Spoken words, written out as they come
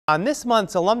On this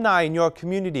month's Alumni in Your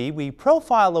Community, we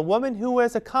profile a woman who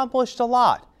has accomplished a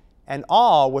lot, and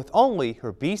all with only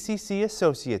her BCC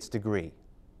Associate's degree.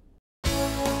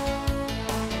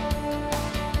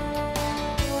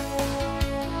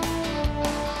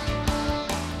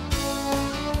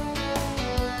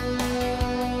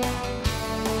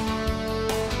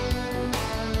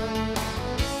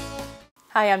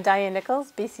 Hi, I'm Diane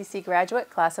Nichols, BCC graduate,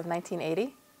 class of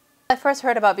 1980. I first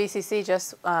heard about BCC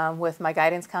just with my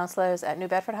guidance counselors at New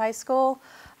Bedford High School.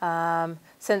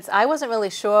 Since I wasn't really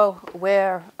sure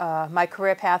where my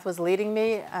career path was leading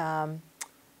me,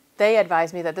 they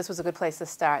advised me that this was a good place to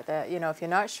start. That, you know, if you're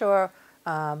not sure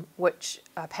which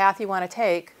path you want to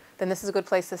take, then this is a good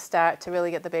place to start to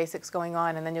really get the basics going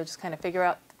on, and then you'll just kind of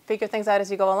figure things out as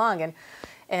you go along.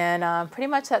 And pretty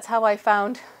much that's how I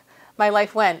found my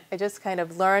life went. I just kind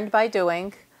of learned by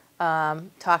doing,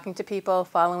 talking to people,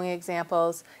 following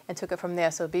examples, and took it from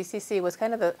there. So BCC was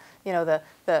kind of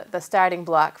the starting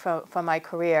block for my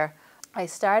career. I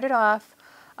started off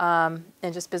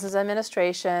in just business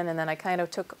administration, and then I kind of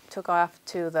took off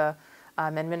to the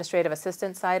administrative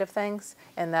assistant side of things,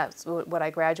 and that's what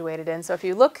I graduated in. So if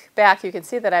you look back, you can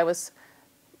see that I was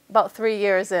about 3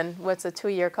 years in what's a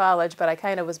 2-year college, but I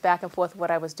kind of was back and forth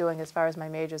what I was doing as far as my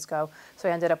majors go. So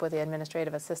I ended up with the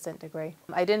administrative assistant degree.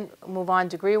 I didn't move on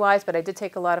degree-wise, but I did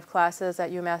take a lot of classes at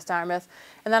UMass Dartmouth.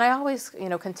 And then I always,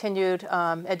 continued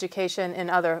education in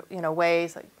other,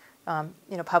 ways, like,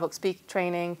 public speak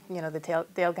training, the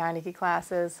Dale Carnegie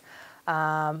classes,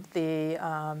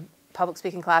 the public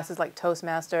speaking classes like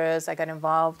Toastmasters. I got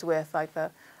involved with like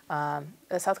the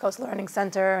South Coast Learning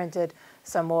Center and did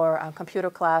some more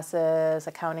computer classes,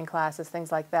 accounting classes,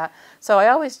 things like that. So I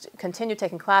always continued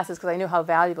taking classes because I knew how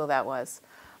valuable that was.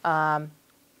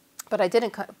 But I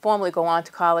didn't formally go on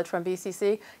to college from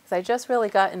BCC because I just really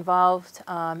got involved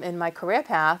in my career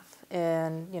path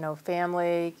in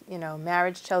family,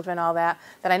 marriage, children, all that,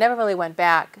 that I never really went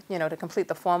back, to complete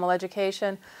the formal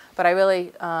education. But I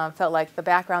really felt like the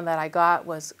background that I got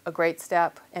was a great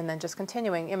step, and then just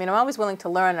continuing. I mean, I'm always willing to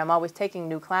learn, and I'm always taking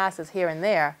new classes here and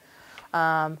there.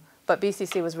 But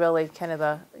BCC was really kind of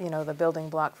the building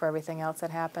block for everything else that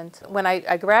happened. When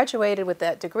I graduated with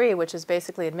that degree, which is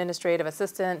basically administrative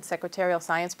assistant, secretarial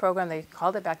science program, they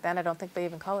called it back then. I don't think they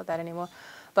even call it that anymore.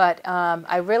 But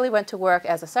I really went to work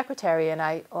as a secretary, and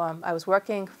I was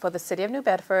working for the city of New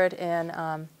Bedford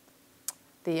in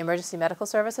the Emergency Medical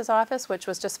Services Office, which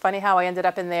was just funny how I ended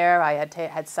up in there. I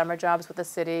had summer jobs with the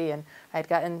city, and I had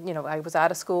gotten, I was out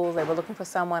of school. They were looking for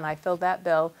someone. I filled that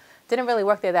bill. Didn't really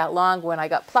work there that long when I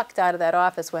got plucked out of that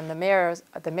office when the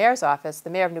mayor's office, the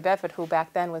mayor of New Bedford, who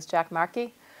back then was Jack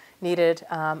Markey, needed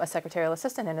a secretarial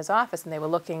assistant in his office, and they were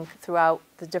looking throughout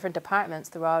the different departments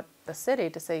throughout the city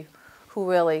to see who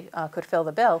really could fill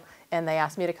the bill, and they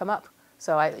asked me to come up.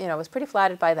 So I was pretty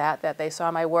flattered by that they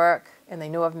saw my work and they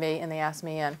knew of me and they asked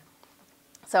me in.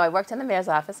 So I worked in the mayor's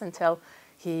office until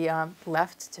he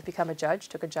left to become a judge,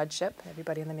 took a judgeship.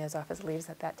 Everybody in the mayor's office leaves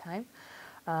at that time.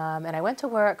 And I went to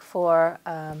work for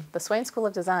the Swain School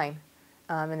of Design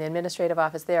in the administrative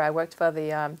office there. I worked for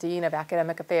the Dean of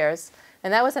Academic Affairs,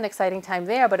 and that was an exciting time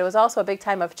there, but it was also a big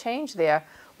time of change there,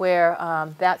 where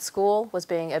that school was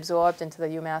being absorbed into the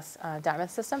UMass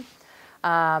Dartmouth system.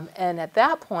 And at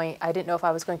that point, I didn't know if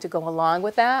I was going to go along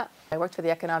with that. I worked for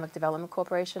the Economic Development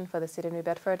Corporation for the city of New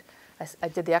Bedford. I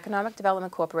did the Economic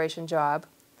Development Corporation job.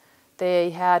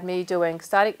 They had me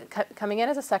coming in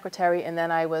as a secretary, and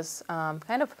then I was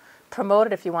kind of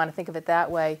promoted, if you want to think of it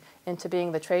that way, into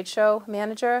being the trade show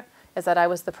manager, is that I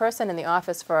was the person in the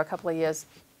office for a couple of years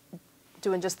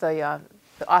doing just the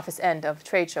office end of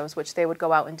trade shows, which they would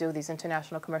go out and do these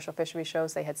international commercial fishery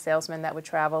shows. They had salesmen that would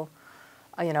travel,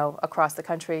 across the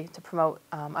country to promote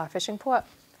our fishing port.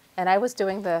 And I was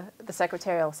doing the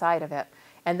secretarial side of it.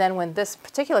 And then when this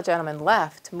particular gentleman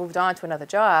left, moved on to another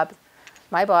job,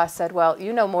 my boss said, well,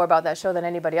 you know more about that show than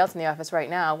anybody else in the office right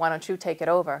now. Why don't you take it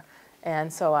over?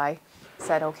 And so I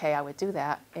said, okay, I would do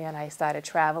that. And I started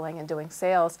traveling and doing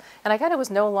sales. And I kind of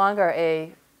was no longer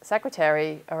a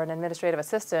secretary or an administrative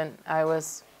assistant. I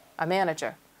was a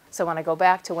manager. So when I go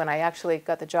back to when I actually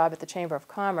got the job at the Chamber of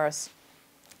Commerce,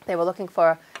 they were looking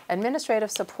for administrative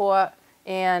support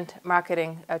and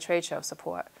marketing trade show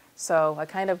support. So I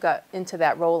kind of got into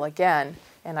that role again,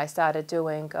 and I started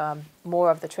doing more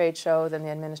of the trade show than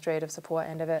the administrative support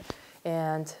end of it.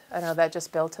 And I don't know, that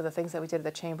just built to the things that we did at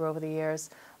the Chamber over the years,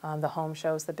 the home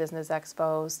shows, the business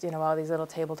expos, all these little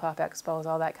tabletop expos,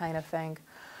 all that kind of thing.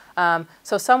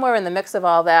 So somewhere in the mix of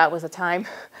all that was a time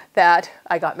that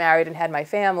I got married and had my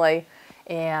family,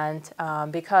 and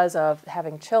because of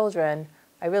having children,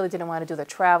 I really didn't want to do the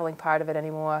traveling part of it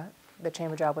anymore. the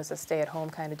chamber job was a stay-at-home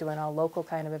kind of doing all local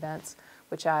kind of events,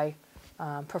 which I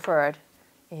preferred.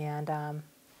 And I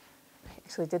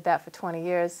actually did that for 20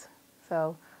 years.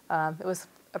 So it was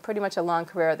pretty much a long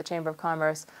career at the Chamber of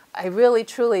Commerce. I really,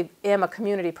 truly am a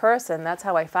community person. That's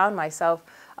how I found myself.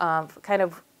 Kind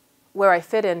of where I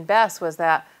fit in best was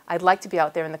that I'd like to be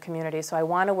out there in the community. So I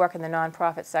want to work in the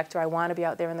nonprofit sector. I want to be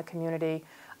out there in the community,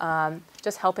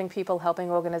 just helping people, helping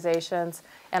organizations.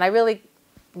 And I really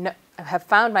have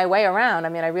found my way around. I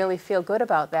mean, I really feel good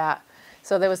about that.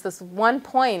 So there was this one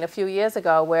point a few years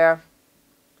ago where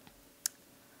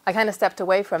I kind of stepped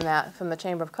away from that, from the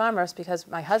Chamber of Commerce, because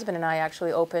my husband and I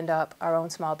actually opened up our own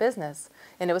small business.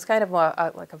 And it was kind of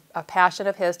like a passion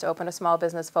of his to open a small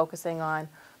business focusing on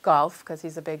golf, because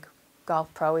he's a big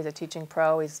golf pro, he's a teaching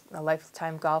pro, he's a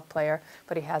lifetime golf player,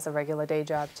 but he has a regular day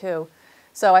job too.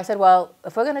 So I said, well,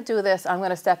 if we're going to do this, I'm going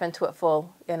to step into it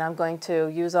full, and I'm going to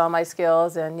use all my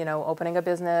skills in, you know, opening a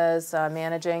business,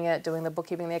 managing it, doing the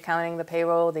bookkeeping, the accounting, the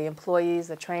payroll, the employees,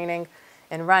 the training,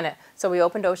 and run it. So we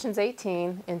opened Oceans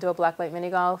 18 indoor blacklight mini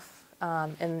golf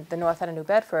in the north end of New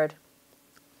Bedford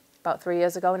about 3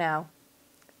 years ago now.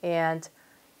 And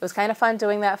it was kind of fun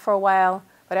doing that for a while,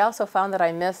 but I also found that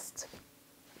I missed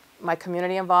my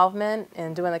community involvement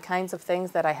in doing the kinds of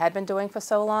things that I had been doing for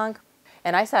so long.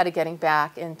 And I started getting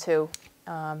back into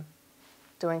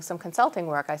doing some consulting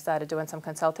work. I started doing some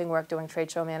consulting work, doing trade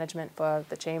show management for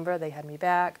the Chamber. They had me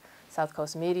back. South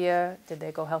Coast Media did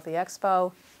their Go Healthy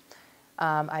Expo.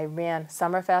 I ran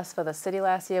Summerfest for the city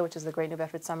last year, which is the Great New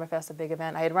Bedford Summerfest, a big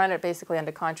event. I had run it basically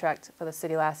under contract for the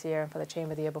city last year and for the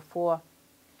Chamber the year before.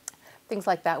 Things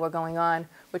like that were going on,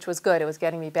 which was good. It was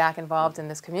getting me back involved in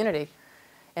this community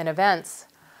and events.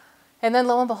 And then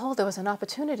lo and behold, there was an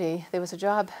opportunity. There was a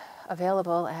job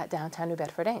available at Downtown New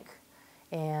Bedford, Inc.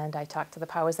 And I talked to the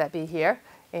powers that be here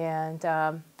and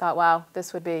thought, wow,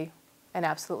 this would be an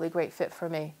absolutely great fit for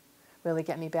me. Really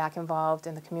get me back involved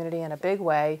in the community in a big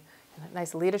way, in a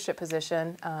nice leadership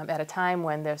position at a time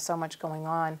when there's so much going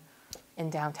on in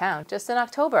downtown. Just in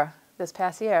October this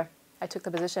past year, I took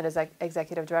the position as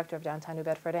Executive Director of Downtown New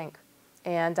Bedford, Inc.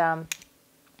 And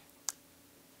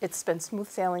it's been smooth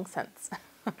sailing since.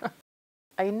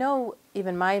 I know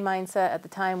even my mindset at the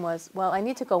time was, well, I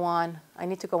need to go on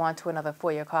to another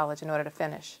four-year college in order to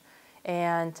finish.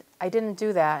 And I didn't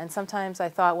do that. And sometimes I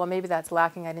thought, well, maybe that's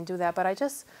lacking. I didn't do that. But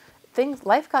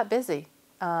life got busy,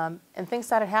 and things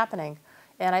started happening.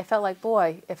 And I felt like,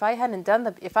 boy, if I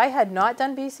had not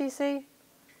done BCC,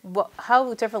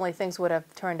 how differently things would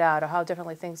have turned out, or how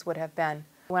differently things would have been.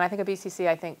 When I think of BCC,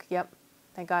 I think, yep,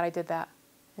 thank God I did that.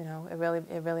 You know, it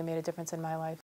really made a difference in my life.